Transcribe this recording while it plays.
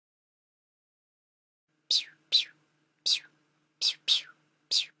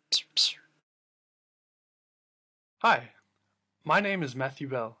Hi, my name is Mathew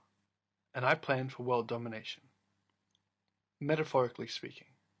Bell, and I plan for world domination, metaphorically speaking.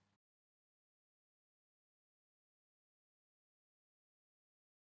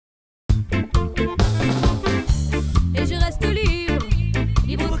 Et je reste libre,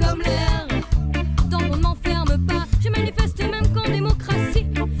 libre comme l'air. Tant qu'on ne m'enferme pas, je manifeste même qu'en démocratie.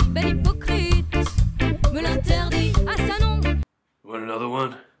 Bel hypocrite, me l'interdit. Ah ça non. Want another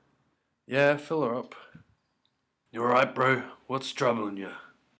one? Yeah, fill her up. You alright, bro? What's troubling you?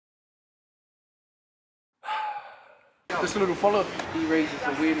 This little follow-up, he raises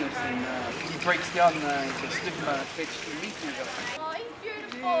awareness and he breaks down the stigma attached to meat eater. Oh, he's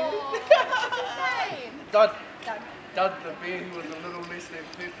beautiful. What's his name? Dud. Dud the bear, he was a little less than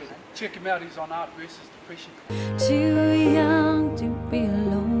perfect. Check him out, he's on Art versus Depression. Too young to be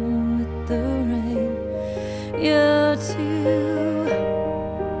alone with the rain. You're too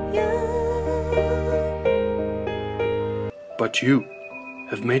young. But you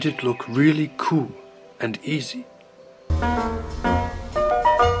have made it look really cool and easy.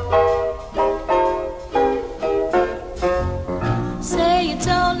 Say it's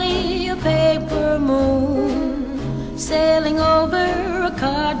only a paper moon sailing over a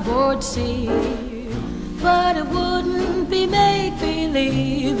cardboard sea, but it wouldn't be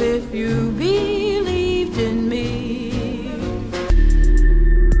make-believe if you believed in me.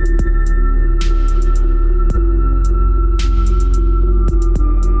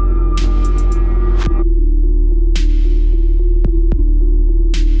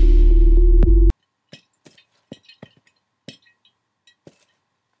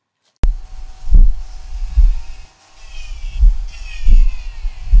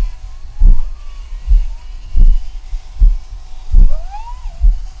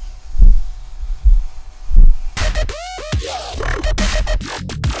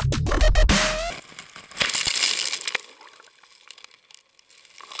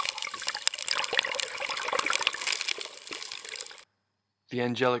 The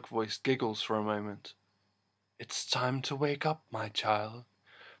angelic voice giggles for a moment. It's time to wake up, my child.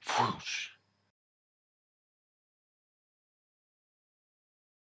 Whoosh.